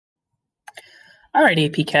All right,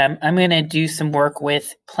 AP Chem, I'm going to do some work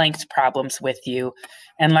with Planck's problems with you.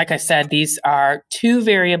 And like I said, these are two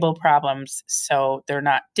variable problems, so they're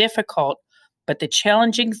not difficult, but the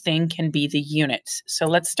challenging thing can be the units. So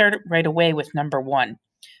let's start right away with number one.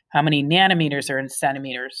 How many nanometers are in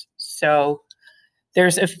centimeters? So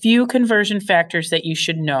there's a few conversion factors that you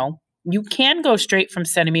should know. You can go straight from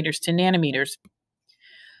centimeters to nanometers,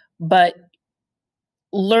 but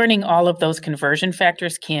learning all of those conversion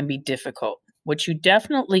factors can be difficult. What you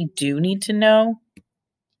definitely do need to know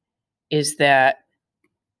is that,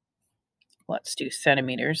 let's do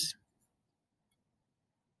centimeters.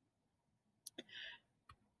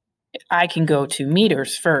 I can go to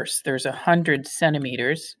meters first. There's 100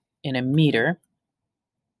 centimeters in a meter.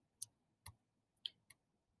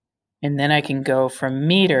 And then I can go from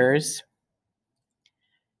meters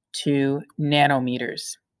to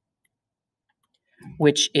nanometers,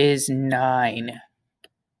 which is 9.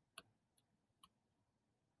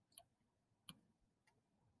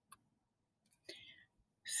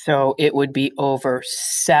 So it would be over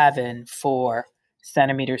 7 for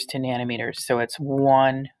centimeters to nanometers. So it's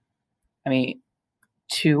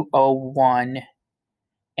 201.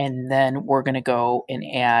 And then we're going to go and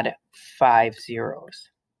add 5 zeros.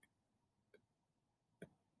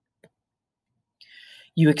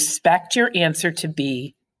 You expect your answer to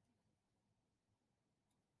be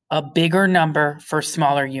a bigger number for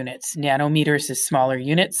smaller units. Nanometers is smaller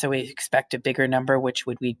units, so we expect a bigger number, which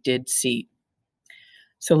we did see.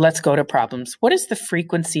 So let's go to problems. What is the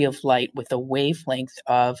frequency of light with a wavelength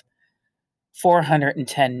of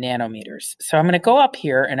 410 nanometers? So I'm going to go up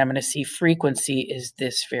here and I'm going to see frequency is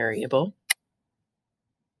this variable.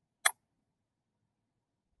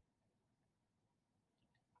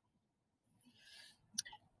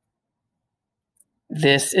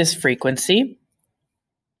 This is frequency.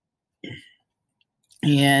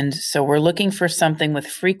 And so we're looking for something with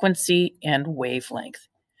frequency and wavelength.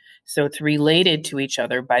 So it's related to each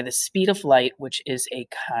other by the speed of light, which is a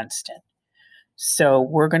constant. So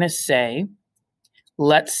we're going to say,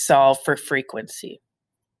 let's solve for frequency.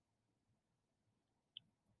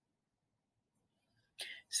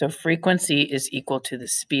 So frequency is equal to the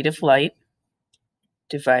speed of light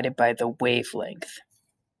divided by the wavelength.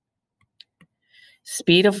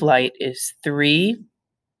 Speed of light is 3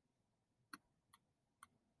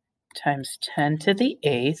 times 10 to the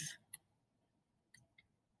 8th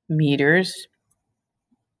meters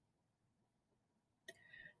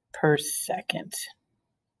per second.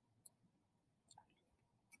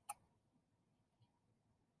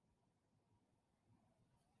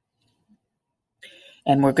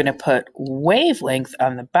 And we're going to put wavelength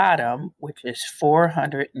on the bottom, which is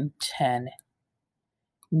 410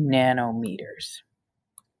 nanometers.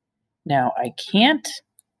 Now, I can't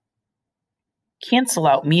cancel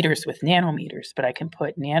out meters with nanometers, but I can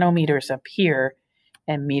put nanometers up here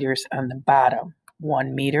and meters on the bottom.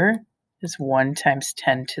 1 meter is 1 times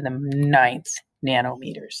 10 to the 9th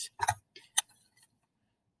nanometers.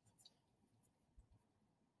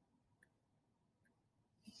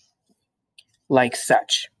 Like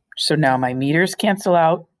such. So now my meters cancel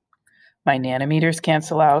out, my nanometers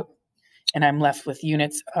cancel out, and I'm left with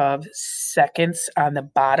units of seconds on the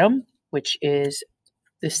bottom, which is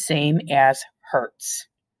the same as hertz.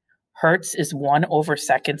 Hertz is 1 over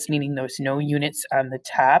seconds, meaning there's no units on the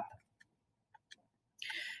top.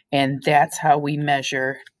 And that's how we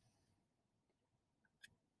measure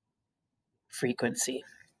frequency.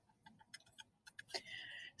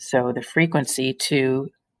 So the frequency to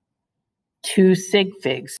 2 sig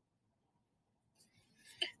figs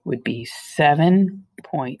would be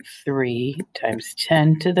 7.3 times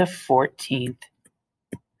 10 to the 14th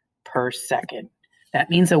per second. That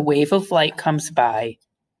means a wave of light comes by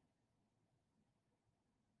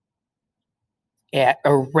at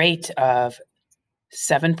a rate of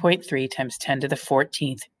 7.3 times 10 to the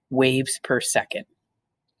 14th waves per second.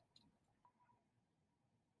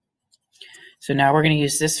 So now we're going to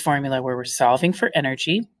use this formula where we're solving for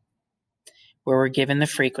energy, where we're given the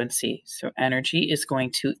frequency. So energy is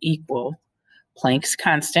going to equal Planck's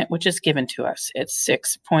constant, which is given to us at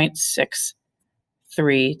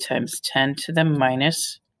 6.63 times 10 to the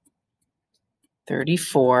minus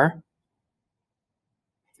 34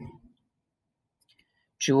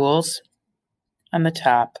 joules on the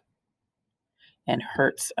top and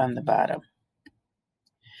hertz on the bottom.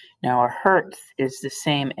 Now a hertz is the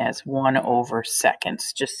same as 1 over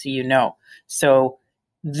seconds, just so you know. So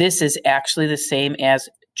this is actually the same as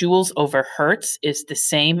joules over hertz is the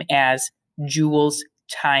same as joules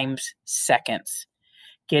times seconds.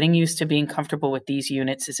 Getting used to being comfortable with these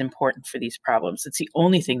units is important for these problems. It's the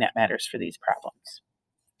only thing that matters for these problems.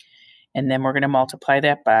 And then we're going to multiply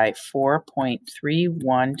that by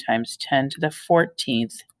 4.31 times 10 to the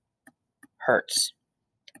 14th hertz.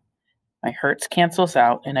 My hertz cancels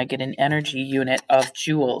out, and I get an energy unit of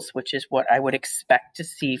joules, which is what I would expect to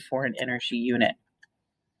see for an energy unit.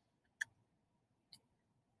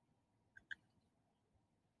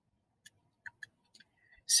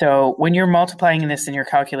 So when you're multiplying this in your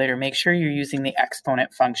calculator, make sure you're using the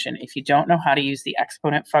exponent function. If you don't know how to use the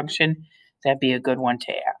exponent function, that'd be a good one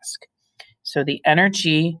to ask. So the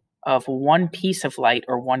energy of one piece of light,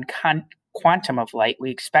 or one quantum of light, we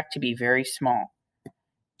expect to be very small.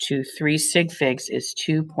 3 sig figs is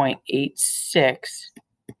 2.86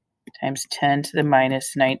 times 10 to the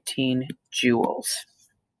minus 19 joules.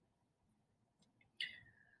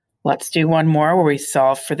 Let's do one more where we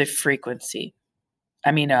solve for the frequency.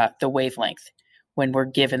 The wavelength, when we're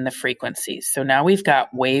given the frequencies. So now we've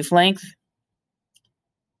got wavelength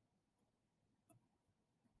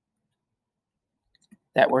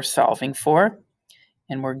that we're solving for,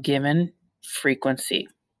 and we're given frequency.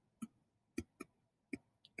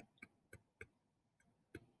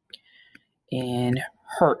 In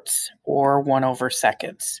hertz, or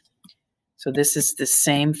 1/seconds. So this is the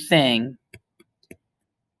same thing.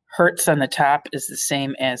 Hertz on the top is the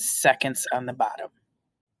same as seconds on the bottom.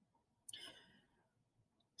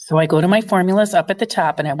 So I go to my formulas up at the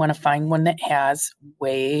top, and I want to find one that has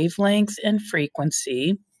wavelengths and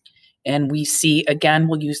frequency. And we see, again,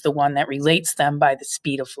 we'll use the one that relates them by the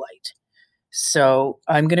speed of light. So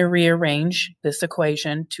I'm going to rearrange this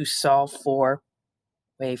equation to solve for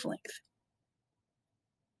wavelength.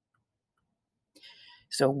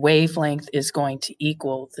 So wavelength is going to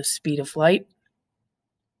equal the speed of light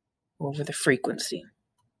over the frequency.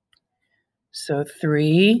 So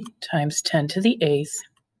 3 times 10 to the 8th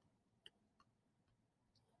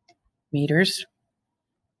meters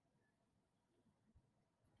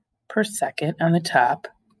per second on the top.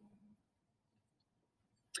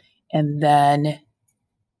 And then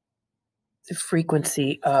the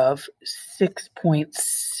frequency of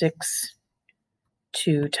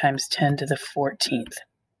 6.62 times 10 to the 14th.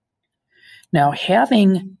 Now,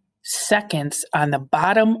 having seconds on the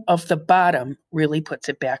bottom of the bottom really puts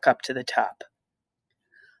it back up to the top,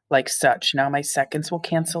 like such. Now my seconds will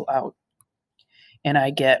cancel out, and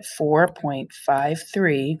I get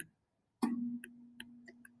 4.53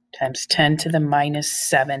 times 10 to the minus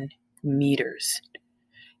 7 meters.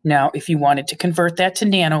 Now, if you wanted to convert that to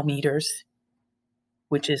nanometers,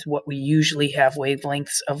 which is what we usually have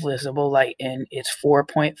wavelengths of visible light in, it's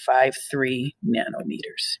 4.53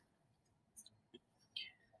 nanometers.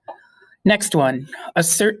 Next one, a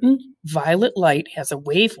certain violet light has a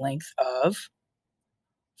wavelength of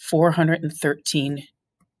 413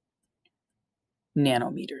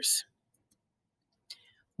 nanometers.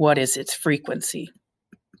 What is its frequency?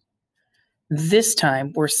 This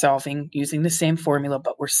time we're solving using the same formula,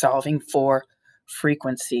 but we're solving for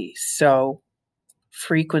frequency. So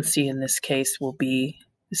frequency in this case will be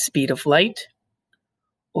the speed of light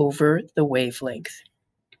over the wavelength.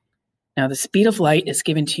 Now the speed of light is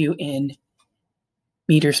given to you in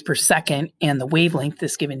meters per second, and the wavelength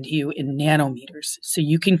is given to you in nanometers. So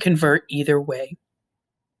you can convert either way,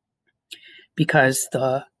 because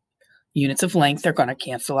the units of length are going to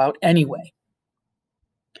cancel out anyway.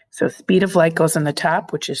 So speed of light goes on the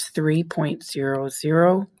top, which is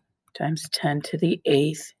 3.00 times 10 to the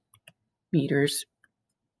 8th meters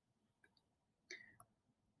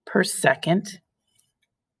per second.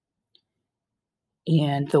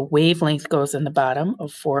 And the wavelength goes on the bottom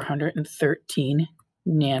of 413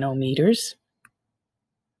 nanometers.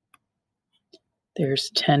 There's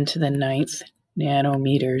 10 to the 9th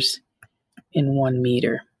nanometers in 1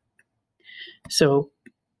 meter. So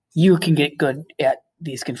you can get good at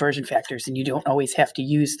these conversion factors, and you don't always have to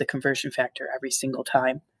use the conversion factor every single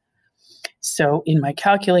time. So in my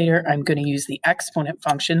calculator, I'm going to use the exponent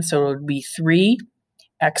function. So it would be 3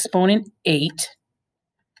 exponent 8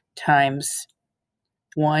 times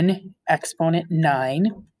 1 exponent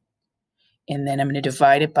 9, and then I'm going to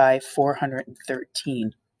divide it by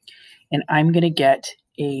 413. And I'm going to get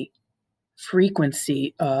a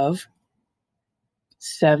frequency of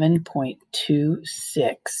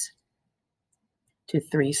 7.26 to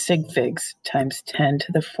 3 sig figs times 10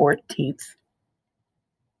 to the 14th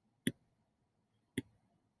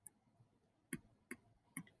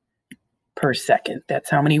per second. That's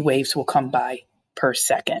how many waves will come by per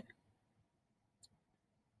second.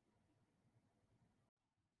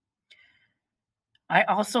 I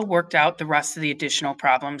also worked out the rest of the additional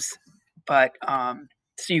problems, but so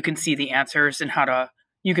you can see the answers and how to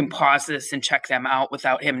You can pause this and check them out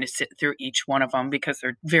without having to sit through each one of them because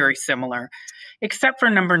they're very similar, except for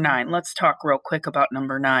number 9. Let's talk real quick about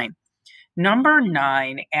number 9. Number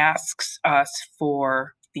 9 asks us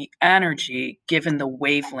for the energy given the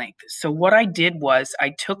wavelength. So what I did was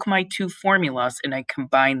I took my two formulas and I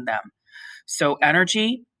combined them. So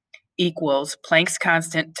energy equals Planck's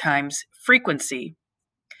constant times frequency.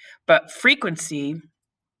 But frequency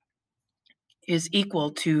is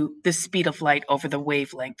equal to the speed of light over the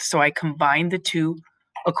wavelength. So I combined the two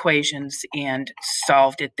equations and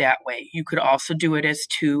solved it that way. You could also do it as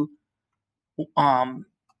two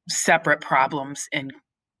separate problems and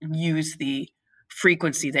use the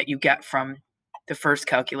frequency that you get from the first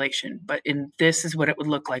calculation. But this is what it would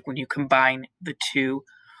look like when you combine the two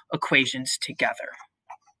equations together.